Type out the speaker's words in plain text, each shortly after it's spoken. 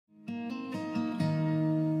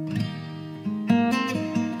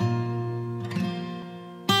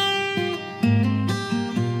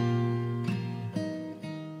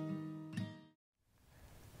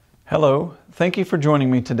Hello, thank you for joining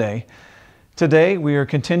me today. Today we are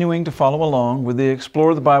continuing to follow along with the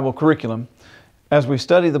Explore the Bible curriculum as we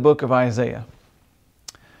study the book of Isaiah.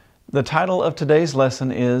 The title of today's lesson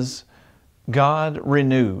is God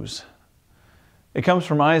Renews. It comes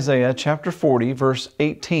from Isaiah chapter 40, verse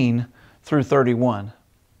 18 through 31.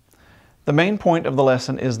 The main point of the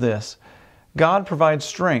lesson is this: God provides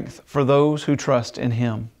strength for those who trust in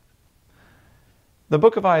Him. The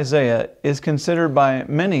book of Isaiah is considered by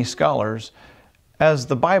many scholars as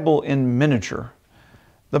the Bible in miniature.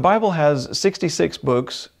 The Bible has 66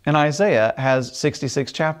 books and Isaiah has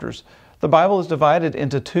 66 chapters. The Bible is divided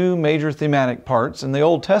into two major thematic parts in the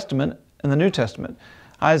Old Testament and the New Testament.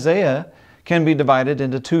 Isaiah can be divided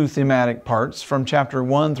into two thematic parts from chapter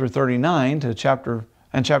 1 through 39 to chapter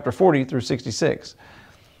 40 through 66.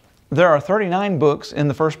 There are 39 books in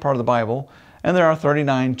the first part of the Bible, and there are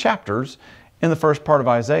 39 chapters in the first part of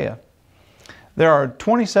Isaiah. There are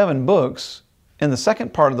 27 books in the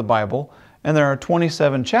second part of the Bible, and there are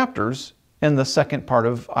 27 chapters in the second part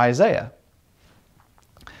of Isaiah.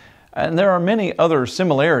 And there are many other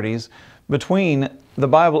similarities between the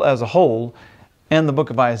Bible as a whole and the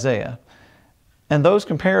book of Isaiah. And those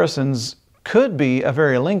comparisons could be a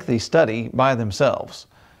very lengthy study by themselves.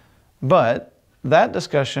 But that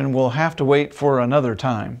discussion will have to wait for another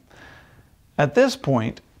time. At this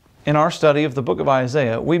point, in our study of the book of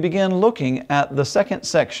Isaiah, we begin looking at the second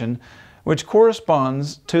section, which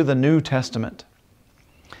corresponds to the New Testament.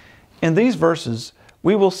 In these verses,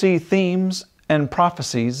 we will see themes and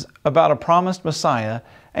prophecies about a promised Messiah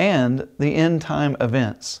and the end-time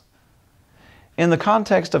events. In the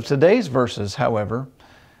context of today's verses, however,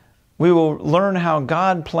 we will learn how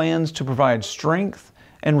God plans to provide strength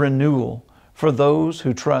and renewal for those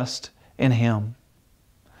who trust in Him.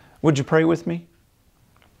 Would you pray with me?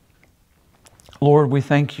 Lord, we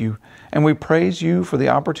thank You and we praise You for the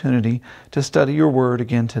opportunity to study Your Word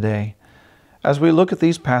again today. As we look at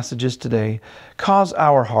these passages today, cause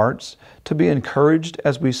our hearts to be encouraged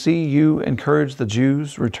as we see You encourage the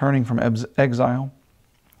Jews returning from exile.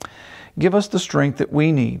 Give us the strength that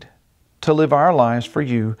we need to live our lives for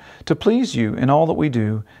You, to please You in all that we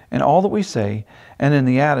do, in all that we say, and in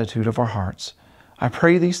the attitude of our hearts. I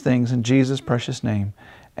pray these things in Jesus' precious name.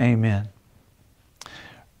 Amen.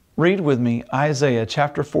 Read with me Isaiah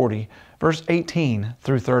chapter 40, verse 18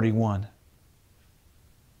 through 31.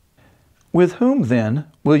 With whom then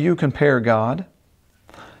will you compare God?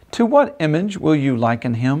 To what image will you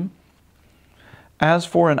liken Him? As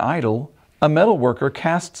for an idol, a metalworker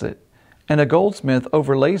casts it, and a goldsmith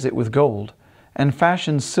overlays it with gold, and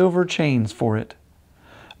fashions silver chains for it.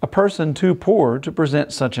 A person too poor to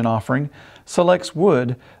present such an offering selects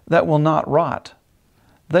wood that will not rot.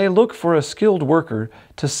 They look for a skilled worker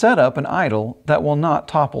to set up an idol that will not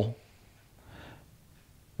topple.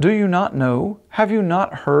 Do you not know? Have you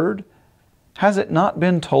not heard? Has it not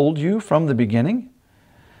been told you from the beginning?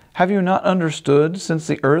 Have you not understood since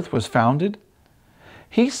the earth was founded?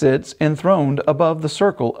 He sits enthroned above the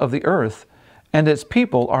circle of the earth, and its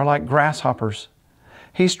people are like grasshoppers.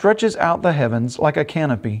 He stretches out the heavens like a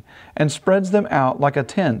canopy, and spreads them out like a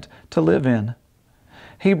tent to live in.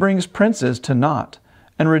 He brings princes to naught,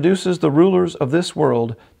 and reduces the rulers of this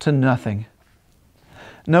world to nothing.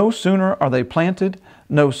 No sooner are they planted,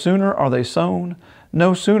 no sooner are they sown,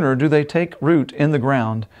 no sooner do they take root in the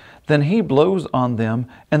ground, than He blows on them,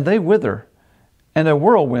 and they wither, and a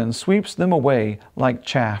whirlwind sweeps them away like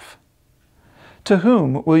chaff. To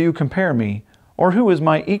whom will you compare me, or who is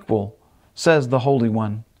my equal? Says the Holy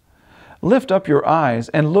One. Lift up your eyes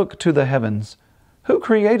and look to the heavens. Who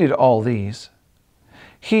created all these?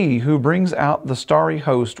 He who brings out the starry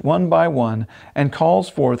host one by one and calls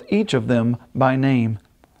forth each of them by name.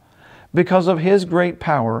 Because of His great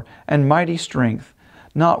power and mighty strength,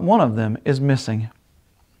 not one of them is missing.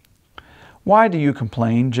 Why do you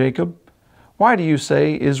complain, Jacob? Why do you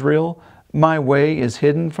say, Israel, my way is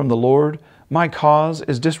hidden from the Lord, my cause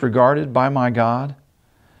is disregarded by my God?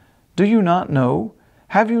 Do you not know?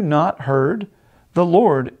 Have you not heard? The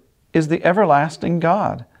Lord is the everlasting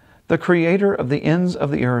God, the Creator of the ends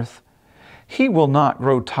of the earth. He will not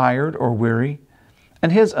grow tired or weary,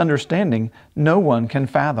 and His understanding no one can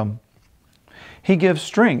fathom. He gives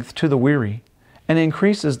strength to the weary, and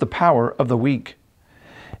increases the power of the weak.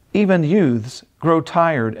 Even youths grow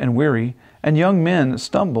tired and weary, and young men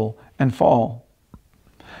stumble and fall.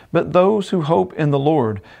 But those who hope in the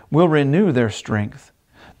Lord will renew their strength.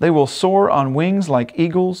 They will soar on wings like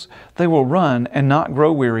eagles. They will run and not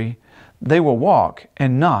grow weary. They will walk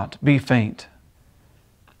and not be faint.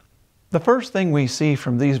 The first thing we see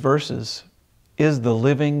from these verses is the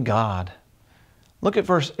living God. Look at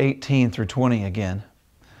verse 18 through 20 again.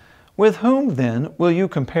 With whom then will you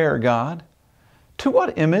compare God? To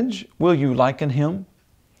what image will you liken him?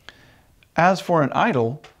 As for an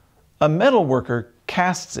idol, a metal worker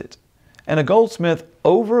casts it, and a goldsmith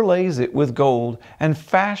overlays it with gold and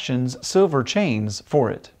fashions silver chains for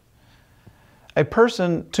it. A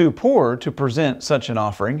person too poor to present such an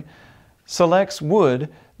offering selects wood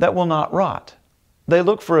that will not rot. They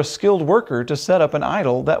look for a skilled worker to set up an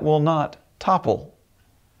idol that will not topple.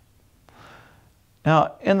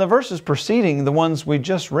 Now, in the verses preceding the ones we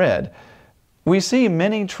just read, we see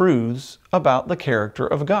many truths about the character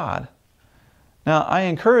of God. Now, I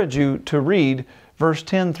encourage you to read verse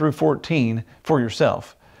 10 through 14 for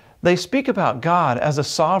yourself. They speak about God as a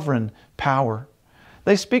sovereign power.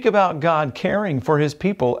 They speak about God caring for His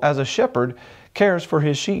people as a shepherd cares for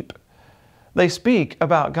his sheep. They speak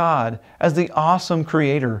about God as the awesome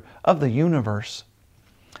creator of the universe.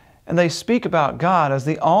 And they speak about God as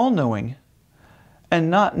the all-knowing and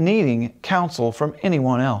not needing counsel from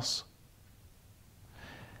anyone else.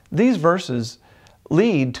 These verses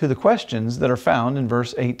lead to the questions that are found in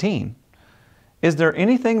verse 18. Is there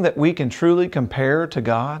anything that we can truly compare to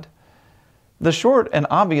God? The short and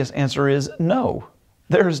obvious answer is no.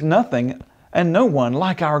 There is nothing and no one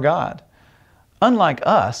like our God. Unlike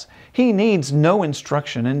us, He needs no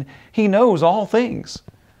instruction and He knows all things.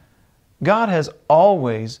 God has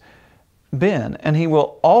always been and He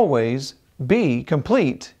will always be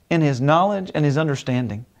complete in His knowledge and His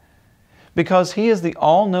understanding. Because He is the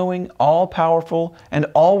all-knowing, all-powerful, and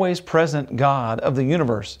always present God of the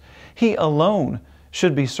universe, He alone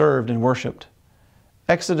should be served and worshiped.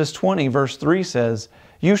 Exodus 20 verse 3 says,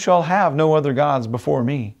 "You shall have no other gods before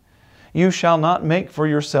me. You shall not make for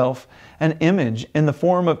yourself an image in the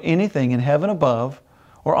form of anything in heaven above,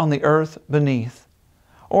 or on the earth beneath,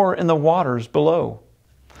 or in the waters below.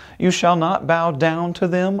 You shall not bow down to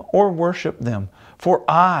them or worship them, for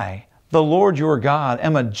I, the Lord your God,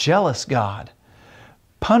 am a jealous God,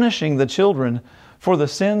 punishing the children for the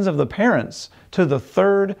sins of the parents to the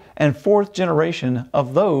third and fourth generation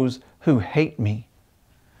of those who hate me."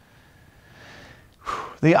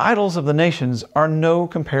 The idols of the nations are no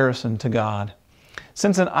comparison to God.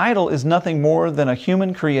 Since an idol is nothing more than a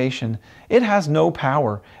human creation, it has no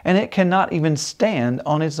power and it cannot even stand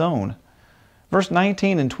on its own. Verse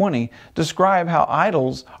 19 and 20 describe how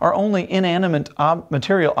idols are only inanimate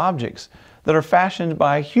material objects that are fashioned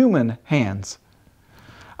by human hands.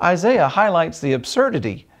 Isaiah highlights the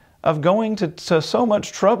absurdity of going to so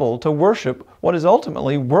much trouble to worship what is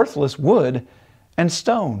ultimately worthless wood and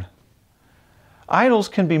stone. Idols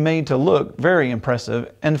can be made to look very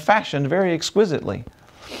impressive and fashioned very exquisitely.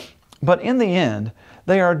 But in the end,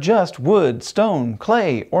 they are just wood, stone,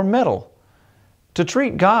 clay, or metal. To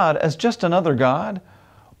treat God as just another God,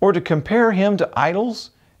 or to compare Him to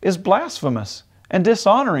idols, is blasphemous and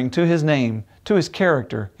dishonoring to His name, to His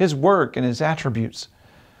character, His work, and His attributes.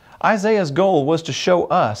 Isaiah's goal was to show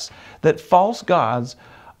us that false gods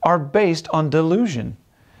are based on delusion.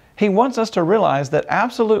 He wants us to realize that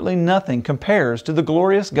absolutely nothing compares to the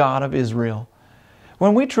glorious God of Israel.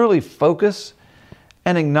 When we truly focus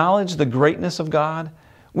and acknowledge the greatness of God,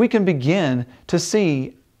 we can begin to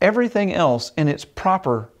see everything else in its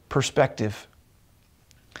proper perspective.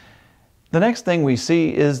 The next thing we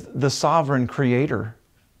see is the sovereign Creator.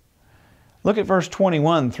 Look at verse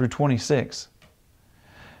 21 through 26.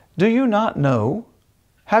 "Do you not know?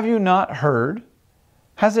 Have you not heard?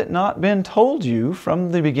 Has it not been told you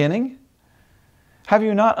from the beginning? Have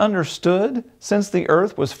you not understood since the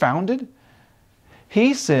earth was founded?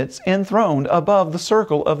 He sits enthroned above the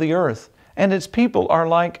circle of the earth, and its people are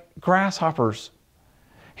like grasshoppers.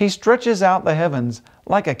 He stretches out the heavens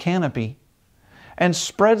like a canopy, and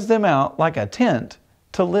spreads them out like a tent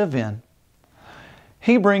to live in.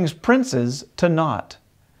 He brings princes to naught,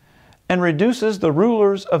 and reduces the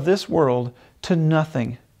rulers of this world to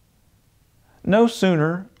nothing. No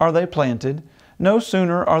sooner are they planted, no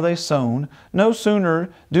sooner are they sown, no sooner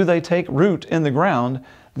do they take root in the ground,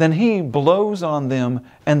 than He blows on them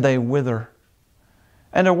and they wither.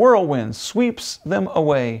 And a whirlwind sweeps them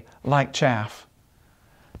away like chaff.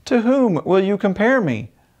 To whom will you compare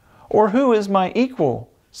me? Or who is my equal?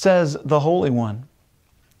 Says the Holy One.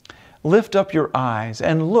 Lift up your eyes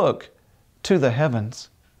and look to the heavens.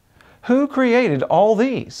 Who created all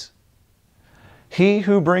these? He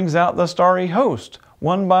who brings out the starry host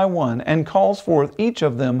one by one and calls forth each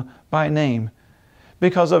of them by name,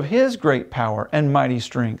 because of His great power and mighty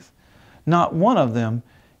strength. Not one of them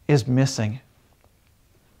is missing."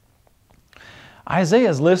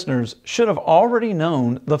 Isaiah's listeners should have already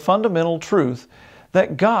known the fundamental truth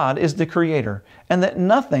that God is the Creator and that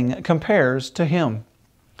nothing compares to Him.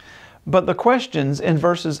 But the questions in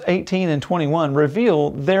verses 18 and 21 reveal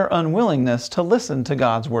their unwillingness to listen to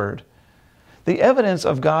God's word. The evidence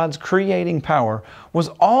of God's creating power was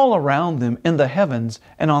all around them in the heavens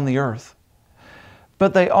and on the earth.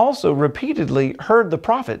 But they also repeatedly heard the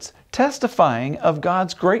prophets testifying of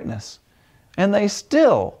God's greatness, and they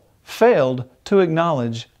still failed to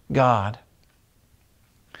acknowledge God.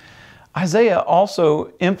 Isaiah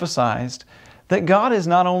also emphasized that God is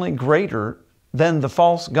not only greater than the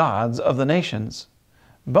false gods of the nations,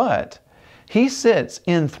 but He sits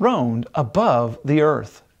enthroned above the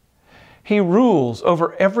earth. He rules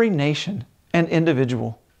over every nation and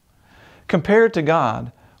individual. Compared to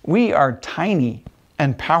God, we are tiny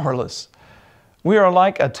and powerless. We are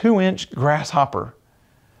like a 2-inch grasshopper.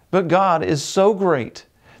 But God is so great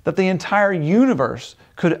that the entire universe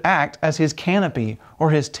could act as His canopy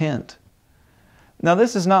or His tent. Now,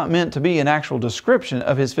 this is not meant to be an actual description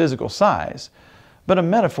of His physical size, but a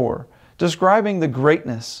metaphor describing the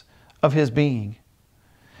greatness of His being.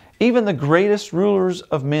 Even the greatest rulers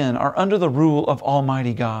of men are under the rule of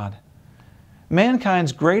Almighty God.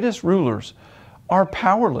 Mankind's greatest rulers are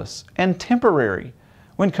powerless and temporary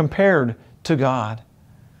when compared to God.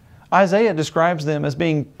 Isaiah describes them as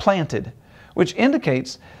being planted, which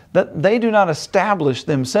indicates that they do not establish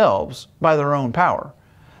themselves by their own power.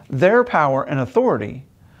 Their power and authority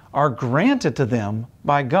are granted to them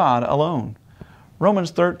by God alone.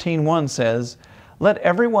 Romans 13:1 says, "Let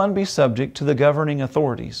everyone be subject to the governing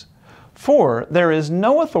authorities, for there is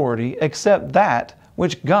no authority except that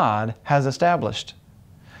which God has established.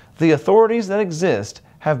 The authorities that exist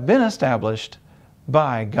have been established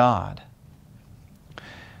by God."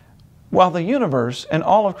 While the universe and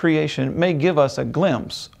all of creation may give us a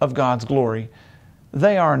glimpse of God's glory,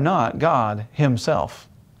 they are not God Himself.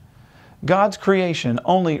 God's creation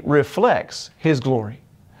only reflects His glory.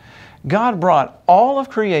 God brought all of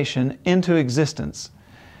creation into existence,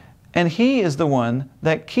 and He is the one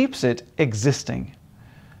that keeps it existing.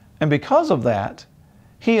 And because of that,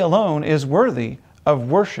 He alone is worthy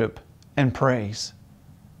of worship and praise.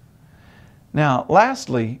 Now,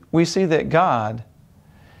 lastly, we see that God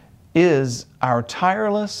is our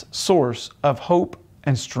tireless source of hope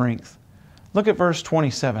and strength. Look at verse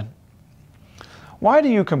 27. "Why do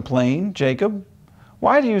you complain, Jacob?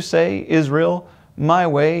 Why do you say, Israel, my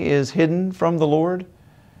way is hidden from the Lord?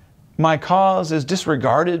 My cause is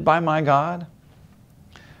disregarded by my God?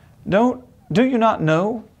 Do you not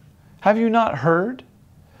know? Have you not heard?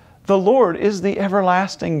 The Lord is the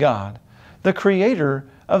everlasting God, the Creator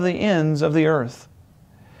of the ends of the earth.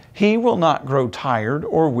 He will not grow tired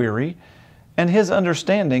or weary, and His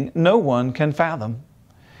understanding no one can fathom.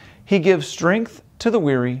 He gives strength to the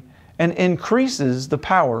weary and increases the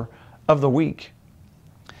power of the weak.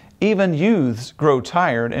 Even youths grow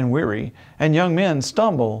tired and weary, and young men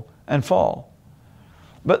stumble and fall.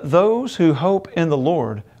 But those who hope in the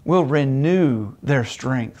Lord will renew their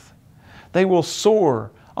strength. They will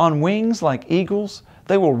soar on wings like eagles.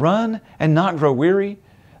 They will run and not grow weary.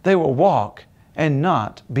 They will walk and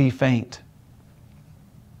not be faint."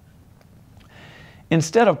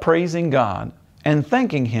 Instead of praising God and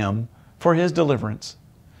thanking Him for His deliverance,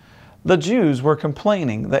 the Jews were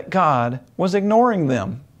complaining that God was ignoring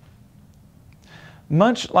them.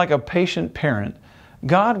 Much like a patient parent,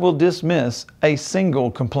 God will dismiss a single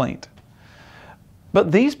complaint.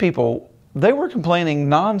 But these people, they were complaining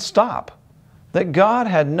nonstop that God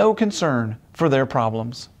had no concern for their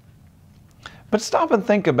problems. But stop and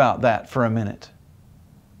think about that for a minute.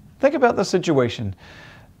 Think about the situation.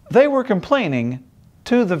 They were complaining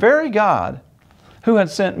to the very God who had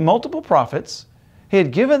sent multiple prophets. He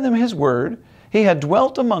had given them His word. He had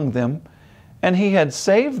dwelt among them, and He had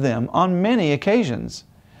saved them on many occasions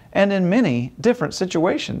and in many different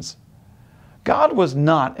situations. God was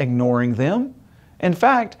not ignoring them. In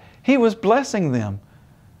fact, He was blessing them.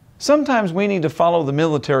 Sometimes we need to follow the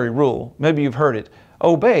military rule. Maybe you've heard it.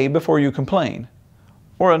 Obey before you complain.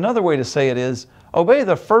 Or another way to say it is, obey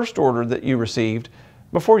the first order that you received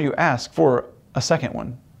before you ask for a second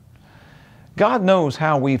one. God knows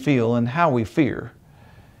how we feel and how we fear,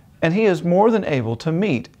 and He is more than able to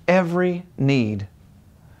meet every need.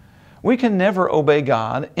 We can never obey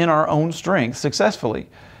God in our own strength successfully,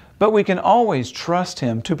 but we can always trust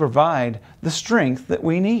Him to provide the strength that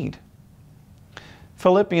we need.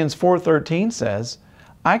 Philippians 4:13 says,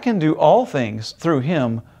 "I can do all things through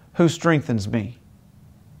Him who strengthens me."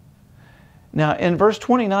 Now, in verse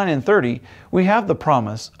 29 and 30, we have the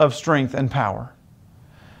promise of strength and power.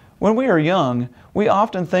 When we are young, we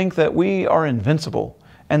often think that we are invincible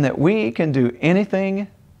and that we can do anything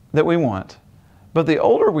that we want. But the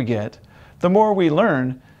older we get, the more we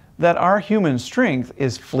learn that our human strength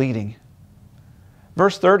is fleeting.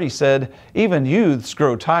 Verse 30 said, "Even youths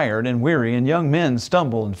grow tired and weary, and young men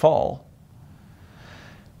stumble and fall."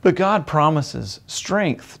 But God promises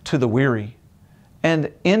strength to the weary and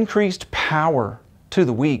increased power to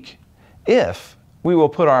the weak if we will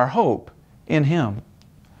put our hope in Him.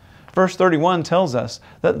 Verse 31 tells us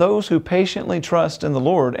that those who patiently trust in the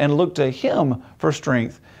Lord and look to Him for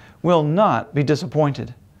strength will not be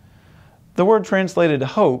disappointed. The word translated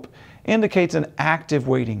hope indicates an active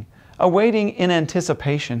waiting, a waiting in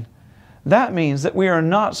anticipation. That means that we are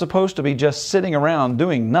not supposed to be just sitting around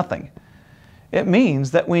doing nothing. It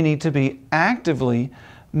means that we need to be actively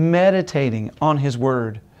meditating on His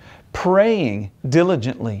Word, praying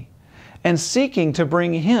diligently, and seeking to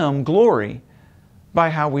bring Him glory by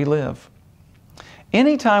how we live.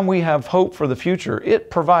 Anytime we have hope for the future, it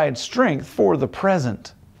provides strength for the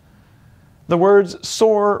present. The words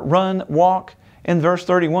soar, run, walk in verse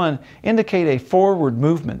 31 indicate a forward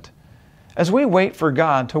movement. As we wait for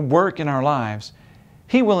God to work in our lives,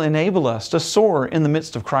 He will enable us to soar in the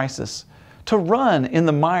midst of crisis, to run in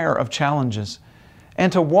the mire of challenges,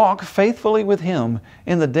 and to walk faithfully with Him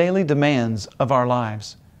in the daily demands of our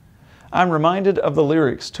lives. I'm reminded of the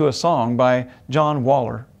lyrics to a song by John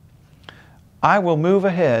Waller. "I will move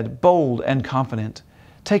ahead bold and confident,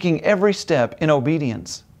 taking every step in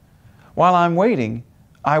obedience. While I'm waiting,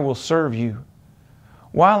 I will serve You.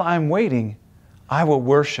 While I'm waiting, I will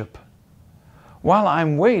worship. While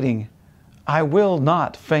I'm waiting, I will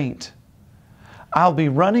not faint. I'll be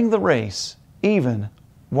running the race even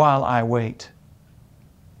while I wait."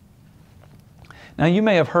 Now you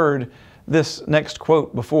may have heard this next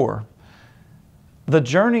quote before. The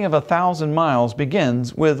journey of 1,000 miles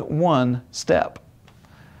begins with one step.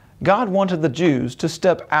 God wanted the Jews to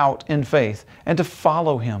step out in faith and to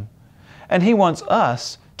follow Him, and He wants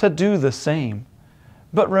us to do the same.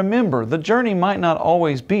 But remember, the journey might not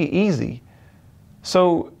always be easy.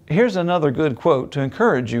 So here's another good quote to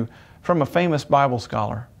encourage you from a famous Bible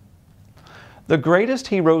scholar. "The greatest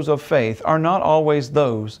heroes of faith are not always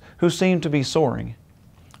those who seem to be soaring.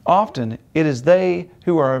 Often it is they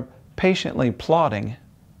who are patiently plodding."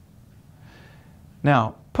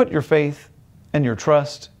 Now, put your faith and your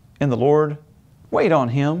trust in the Lord. Wait on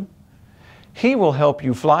Him. He will help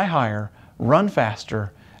you fly higher, run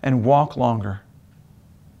faster, and walk longer.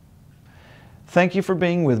 Thank you for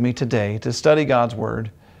being with me today to study God's Word.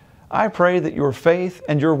 I pray that your faith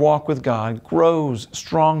and your walk with God grows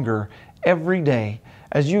stronger every day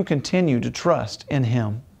as you continue to trust in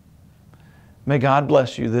Him. May God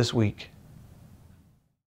bless you this week.